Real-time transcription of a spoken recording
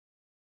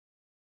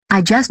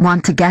I just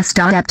want to guest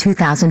star at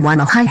 2001.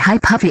 Oh hi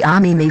Puffy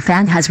Ami me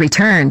fan has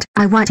returned.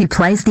 I want he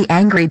plays the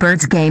Angry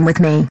Birds game with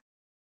me.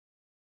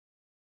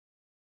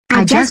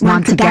 I just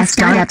want to guest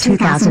star at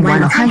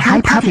 2001. Oh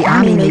hi Puffy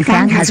Ami me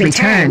fan has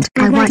returned.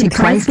 I want he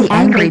plays the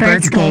Angry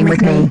Birds game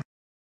with me.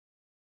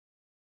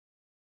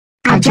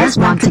 I just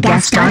want to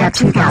guest star at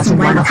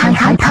 2001. Oh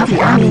hi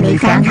Puffy Ami me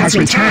fan has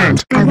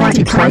returned. I want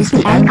he plays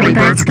the Angry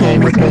Birds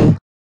game with me.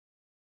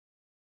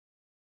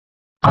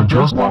 I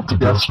just want to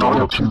guest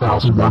star at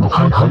 2001. Oh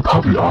hi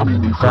Puffy Ami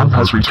me fan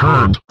has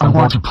returned. I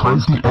want he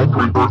plays the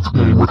Angry Birds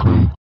game with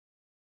me.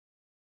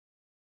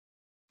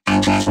 I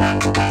just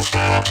want to guest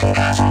star at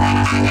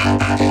 2001. Oh hi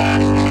Puffy Ami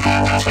me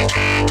fan has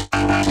returned.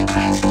 I want he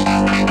plays the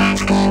Angry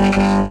Birds game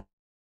with me.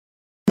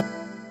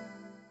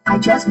 I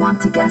just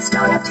want to guest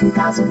star at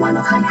 2001.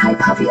 Oh hi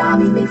Puffy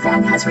Ami me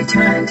fan has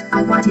returned.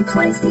 I want he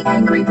plays the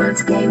Angry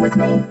Birds game with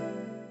me.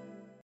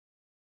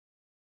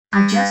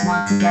 I just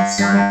want to guest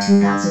star at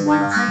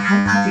 2001. Oh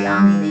hi Puffy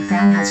Ami me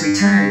fan has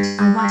returned.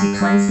 I want he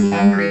plays the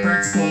Angry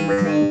Birds game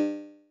with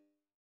me.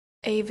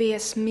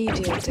 AVS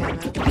Media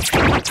Demo.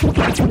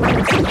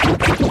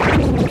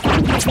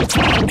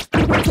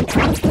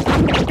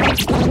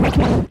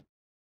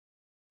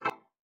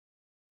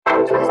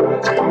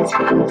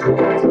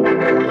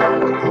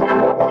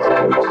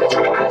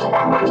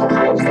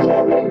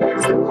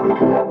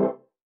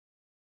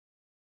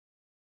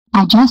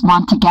 I just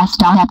want to guest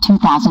star at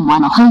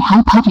 2001. Oh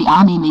hi Puffy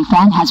Ami me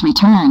fan has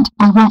returned.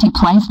 I want he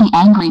plays the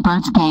Angry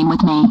Birds game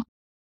with me.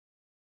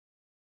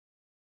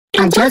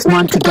 I just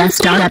want to guest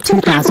star at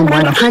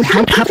 2001. Oh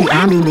hi Puffy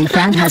Ami me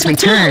fan has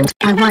returned.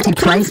 I want he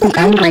plays the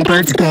Angry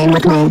Birds game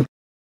with me.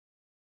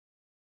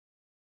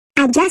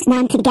 I just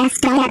want to guest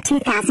star at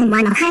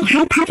 2001. Oh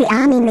hi Puffy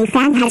Ami me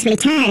fan has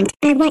returned.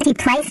 I want he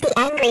plays the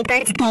Angry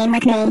Birds game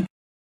with me.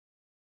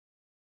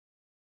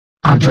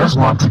 I just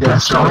want to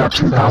guest star at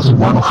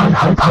 2001. Oh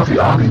hi Puffy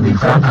Ami me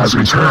fan has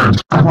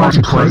returned. I want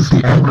he plays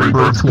the Angry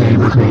Birds game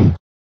with me.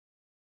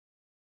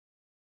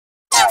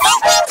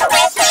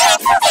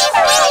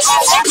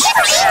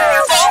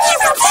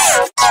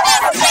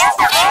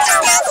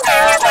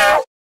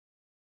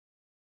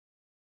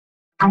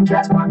 I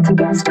just want to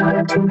guest star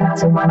at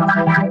 2001. Oh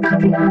hi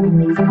Puffy Ami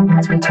me fan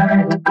has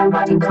returned. I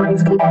want he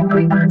plays the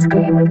Angry Birds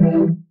game with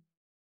me.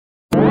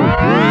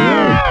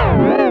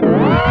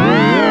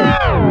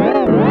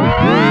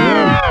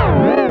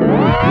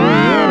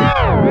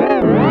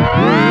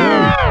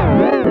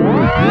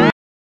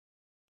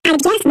 I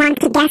just want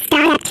to guest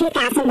star at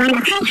 2001.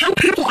 Oh hi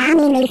Puffy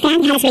Ami me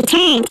fan has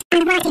returned.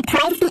 I want he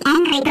plays the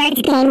Angry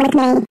Birds game with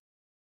me.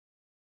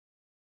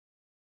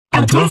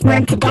 I just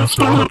want to guest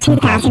star at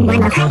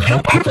 2001. Oh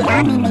hi Puffy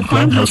Ami me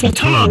fan has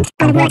returned.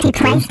 I want he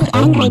plays the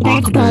Angry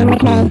Birds game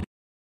with me.